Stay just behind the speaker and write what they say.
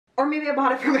maybe I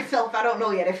bought it for myself. I don't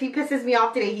know yet. If he pisses me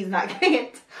off today, he's not getting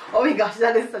it. Oh my gosh,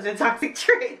 that is such a toxic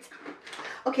trait.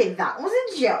 Okay, that was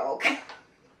a joke.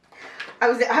 I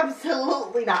was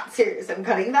absolutely not serious. I'm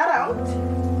cutting that out.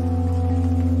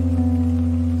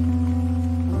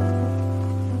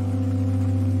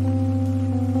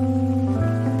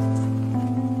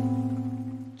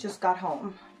 Just got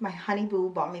home. My honey boo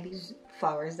bought me these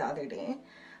flowers the other day.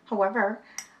 However,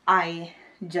 I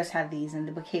just had these and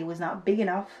the bouquet was not big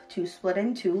enough to split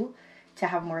in two to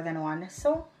have more than one.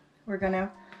 So we're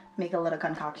gonna make a little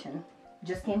concoction.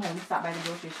 Just came home, stopped by the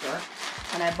grocery store,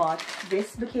 and I bought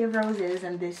this bouquet of roses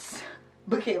and this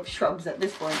bouquet of shrubs at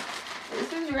this point.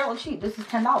 This is real cheap. This is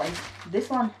 $10. This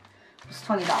one was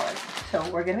 $20.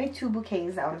 So we're gonna make 2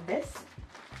 bouquets out of this.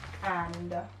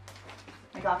 And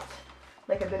I got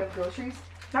like a bit of groceries.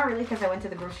 Not really, because I went to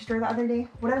the grocery store the other day.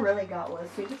 What I really got was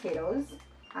sweet potatoes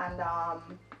and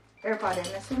AirPod in.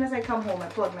 As soon as I come home, I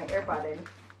plug my AirPod in.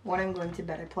 When I'm going to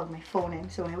bed, I plug my phone in.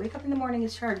 So when I wake up in the morning,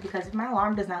 it's charged, because if my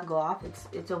alarm does not go off,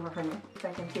 it's over for me. If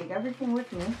I can take everything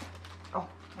with me. Oh,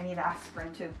 I need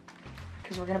aspirin too,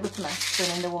 because we're gonna put some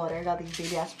aspirin in the water. I got these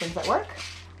baby aspirins at work.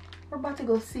 We're about to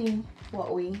go see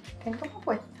what we can come up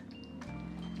with.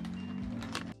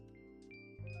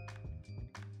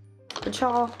 Put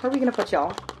y'all, where are we gonna put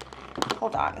y'all?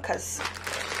 Hold on, because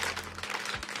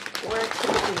where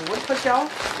typically would put y'all,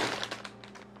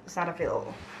 it's not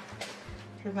available.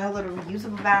 Here's my little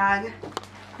reusable bag.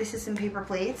 This is some paper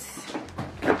plates.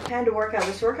 And a workout.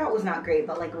 This workout was not great,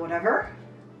 but like whatever.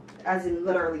 As in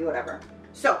literally whatever.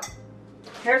 So,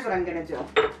 here's what I'm gonna do.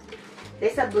 They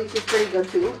said bleach is pretty good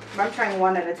too, but I'm trying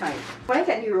one at a time. When I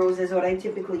get new roses, what I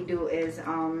typically do is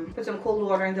put some cold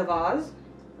water in the vase,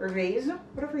 or vase,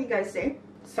 whatever you guys say.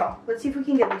 So, let's see if we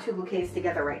can get the 2 bouquets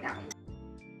together right now.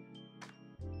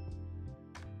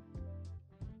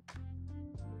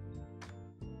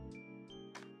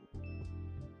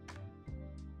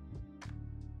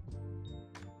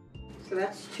 So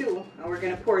that's 2, and we're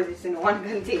gonna pour this in 1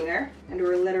 container, and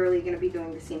we're literally gonna be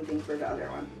doing the same thing for the other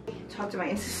one. Talk to my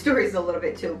Insta stories a little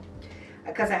bit too,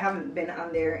 because I haven't been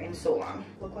on there in so long.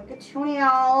 Look like a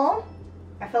tunnel.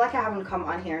 I feel like I haven't come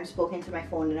on here and spoken to my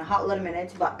phone in a hot little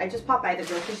minute, but I just popped by the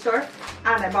grocery store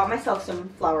and I bought myself some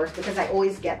flowers, because I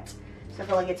always get, so I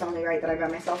feel like it's only right that I buy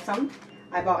myself some.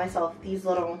 I bought myself these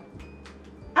little,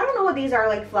 I don't know what these are,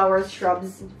 like flowers,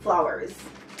 shrubs, flowers,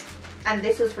 and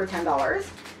this was for $10.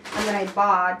 And then I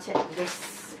bought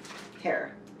this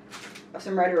here of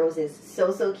some red roses.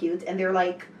 So cute. And they're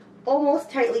like almost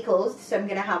tightly closed, so I'm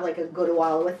gonna have like a good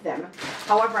while with them.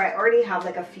 However, I already have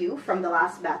like a few from the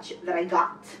last batch that I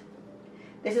got.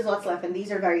 This is what's left, and these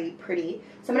are very pretty.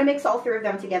 So I'm gonna mix all 3 of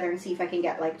them together and see if I can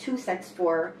get like 2 sets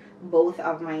for both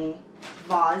of my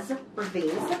vase or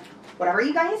vase, whatever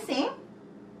you guys say.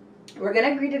 We're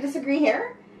gonna agree to disagree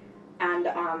here, and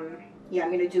yeah,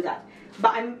 I'm gonna do that.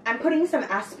 But I'm putting some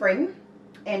aspirin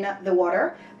in the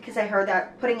water, because I heard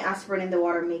that putting aspirin in the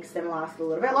water makes them last a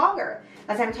little bit longer.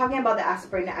 As I'm talking about the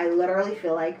aspirin, I literally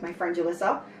feel like my friend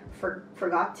Jalissa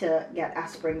forgot to get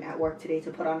aspirin at work today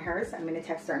to put on hers. I'm gonna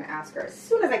text her and ask her as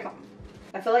soon as I come.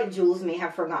 I feel like Jules may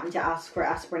have forgotten to ask for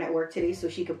aspirin at work today so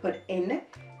she could put in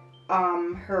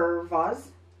her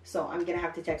vase. So I'm gonna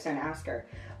have to text her and ask her.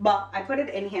 But I put it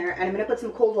in here, and I'm gonna put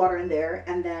some cold water in there,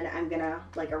 and then I'm gonna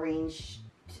like arrange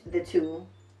the 2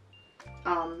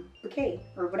 bouquet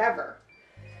or whatever,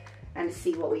 and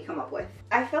see what we come up with.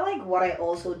 I feel like what I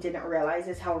also didn't realize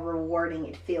is how rewarding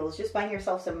it feels just buying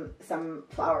yourself some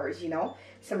flowers, you know,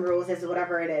 some roses,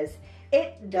 whatever it is.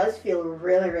 It does feel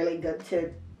really good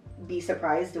to be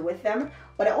surprised with them,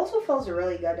 but it also feels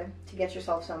really good to get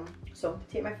yourself some. So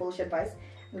take my foolish advice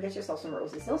and get yourself some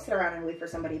roses. Don't sit around and wait for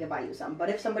somebody to buy you some, but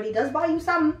if somebody does buy you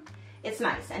some, it's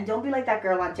nice. And don't be like that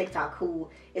girl on TikTok who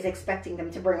is expecting them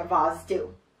to bring a vase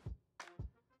too.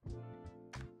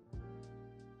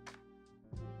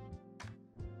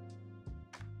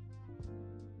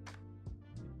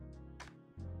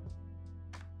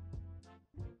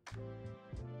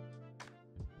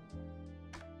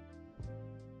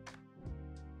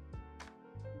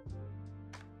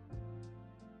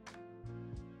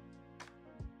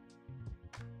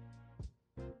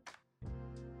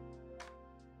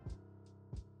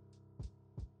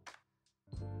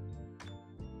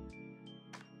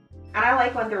 And I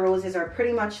like when the roses are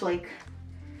pretty much like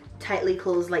tightly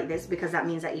closed like this, because that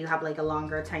means that you have like a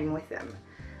longer time with them.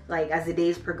 Like as the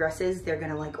days progresses, they're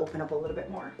gonna like open up a little bit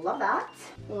more. Love that.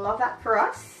 Love that for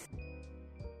us.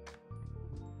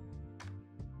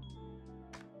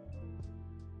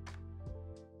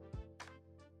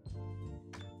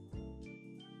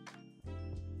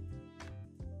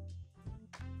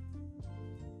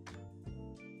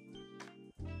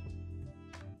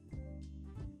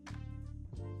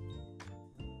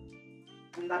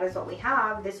 And that is what we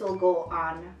have. This will go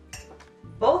on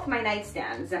both my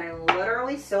nightstands, and I'm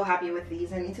literally so happy with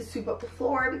these. I need to sweep up the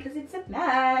floor because it's a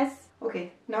mess.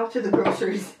 Okay, now to the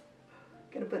groceries.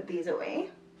 Gonna put these away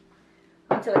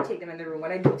until I take them in the room.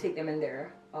 When I do take them in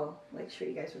there, I'll like show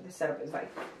you guys what the setup is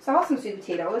like. So I bought some sweet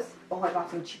potatoes. Oh, I bought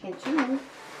some chicken too.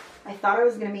 I thought I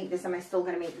was gonna make this. Am I still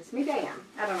gonna make this? Maybe I am.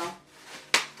 I don't know.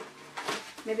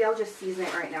 Maybe I'll just season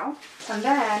it right now. And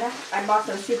then I bought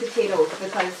some sweet potatoes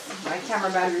because my camera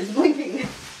battery is blinking.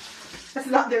 That's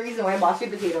not the reason why I bought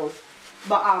sweet potatoes.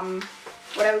 But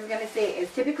what I was gonna say is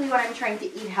typically when I'm trying to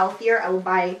eat healthier, I will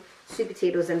buy sweet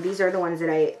potatoes, and these are the ones that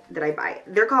I buy.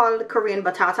 They're called Korean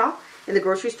batata in the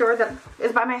grocery store that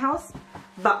is by my house.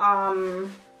 But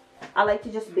I like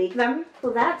to just bake them. So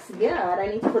that's good. I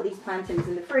need to put these plantains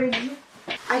in the fridge.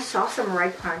 I saw some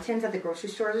ripe plantains at the grocery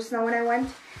store just now when I went,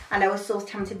 and I was so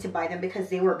tempted to buy them because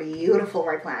they were beautiful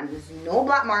ripe plantains. No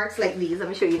black marks like these. Let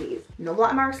me show you these. No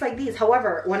black marks like these.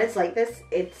 However, when it's like this,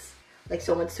 it's like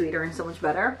so much sweeter and so much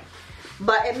better.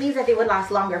 But it means that they would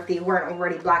last longer if they weren't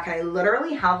already black. And I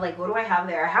literally have, like, what do I have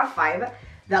there? I have 5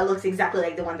 that looks exactly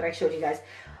like the one that I showed you guys.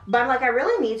 But I'm like, I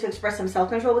really need to express some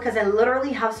self-control because I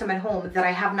literally have some at home that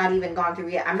I have not even gone through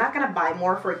yet. I'm not going to buy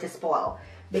more for it to spoil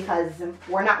because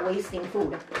we're not wasting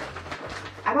food.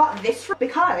 I bought this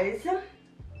because,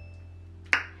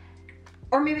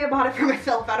 or maybe I bought it for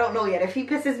myself. I don't know yet. If he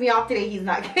pisses me off today, he's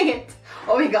not getting it.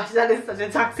 Oh my gosh, that is such a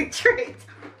toxic trait.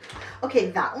 Okay,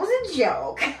 that was a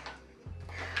joke.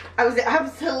 I was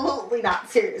absolutely not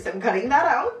serious. I'm cutting that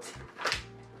out.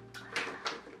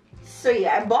 So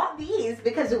yeah, I bought these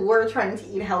because we're trying to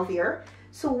eat healthier.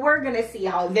 So we're gonna see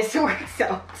how this works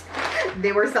out.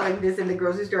 They were selling this in the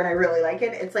grocery store and I really like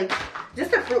it. It's like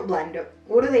just a fruit blend.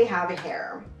 What do they have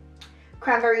here?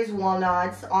 Cranberries,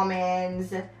 walnuts,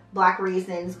 almonds, black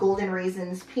raisins, golden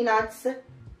raisins, peanuts,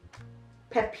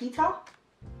 pepitas,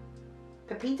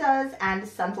 and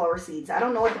sunflower seeds. I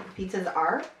don't know what the pepitas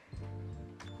are,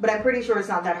 but I'm pretty sure it's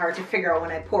not that hard to figure out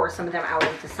when I pour some of them out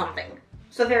into something.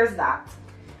 So there's that.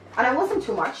 And it wasn't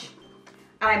too much.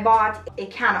 And I bought a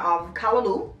can of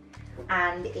callaloo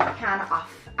and a can of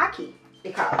ackee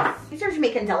because these are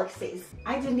Jamaican delicacies.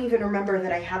 I didn't even remember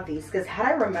that I had these because had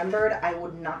I remembered, I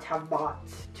would not have bought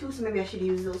 2. So maybe I should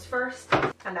use those first.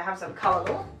 And I have some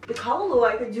callaloo. The callaloo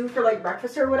I could do for like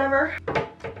breakfast or whatever.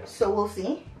 So we'll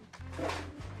see.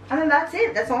 And then that's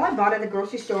it. That's all I bought at the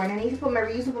grocery store. And I need to put my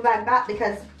reusable bag back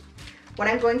because when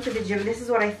I'm going to the gym, this is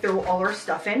what I throw all our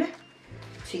stuff in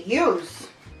to use,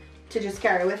 to just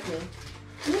carry with me.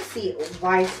 Let me see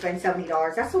why I spent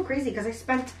 $70. That's so crazy because I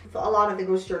spent a lot at the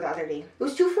grocery store the other day. It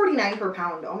was $2.49 per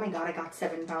pound. Oh my god, I got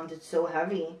 7 pounds. It's so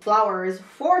heavy. Flowers,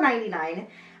 $4.99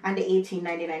 and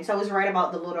 $18.99. So I was right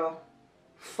about the little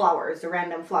flowers, the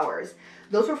random flowers.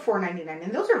 Those were $4.99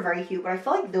 and those are very cute, but I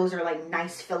feel like those are like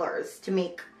nice fillers to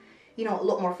make, you know,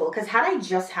 look more full. Because had I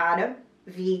just had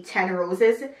the 10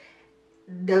 roses,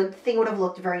 the thing would have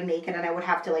looked very naked and I would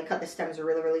have to like cut the stems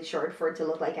really, really short for it to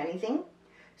look like anything.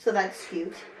 So that's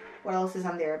cute. What else is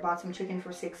on there? I bought some chicken for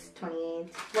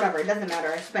 $6.28. Whatever, it doesn't matter.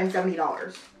 I spent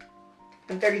 $70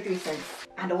 and 33 cents.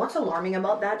 And what's alarming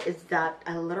about that is that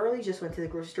I literally just went to the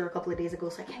grocery store a couple of days ago,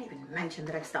 so I can't even mention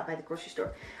that I stopped by the grocery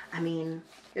store. I mean,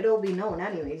 it'll be known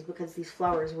anyways because these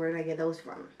flowers, where did I get those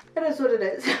from? That is what it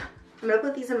is. I'm gonna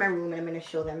put these in my room and I'm gonna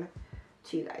show them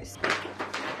to you guys.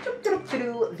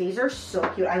 These are so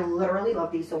cute. I literally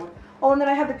love these so much. Oh, and then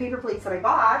I have the paper plates that I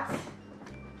bought.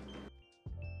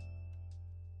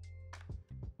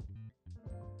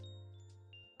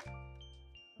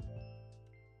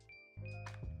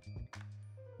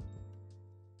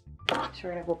 So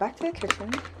we're gonna go back to the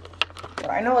kitchen. What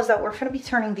I know is that we're gonna be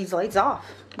turning these lights off.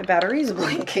 The battery is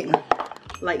blinking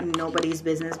like nobody's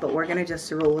business, but we're gonna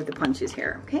just roll with the punches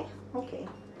here, okay? Okay.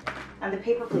 And the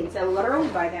paper plates, I literally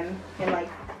buy them in like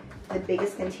the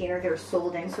biggest container they're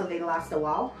sold in so they last a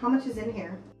while. How much is in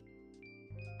here?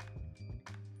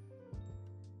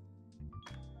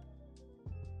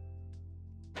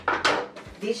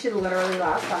 These should literally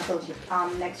last until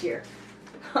next year.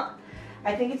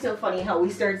 I think it's so funny how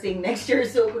we start saying next year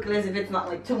so quickly as if it's not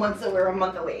like 2 months away or a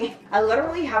month away. I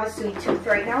literally have a sweet tooth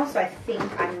right now, so I think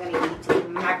I'm gonna eat a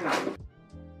Magnum.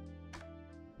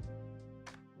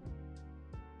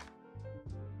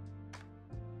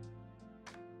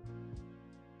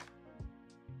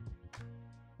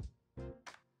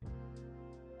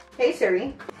 Hey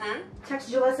Siri.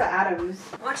 Text Jalessa Adams.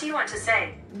 What do you want to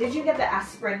say? Did you get the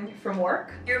aspirin from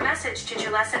work? Your message to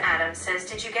Jalessa Adams says,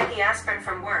 did you get the aspirin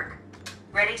from work?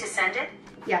 Ready to send it?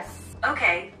 Yes.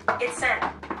 Okay, it's sent.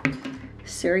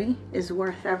 Siri is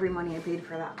worth every money I paid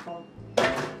for that phone.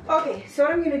 Okay, so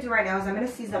what I'm gonna do right now is I'm gonna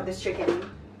season up this chicken.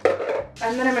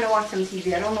 And then I'm gonna watch some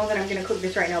TV. I don't know that I'm gonna cook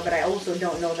this right now, but I also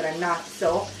don't know that I'm not.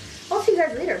 So I'll see you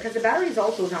guys later because the battery is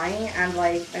also dying and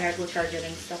like I gotta go charge it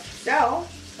and stuff. So I'll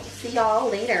see y'all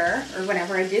later or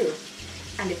whenever I do.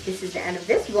 And if this is the end of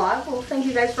this vlog, well, thank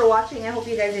you guys for watching. I hope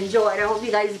you guys enjoyed. I hope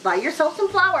you guys buy yourself some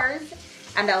flowers.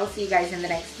 And I will see you guys in the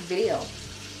next video.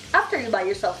 After you buy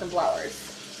yourself some flowers.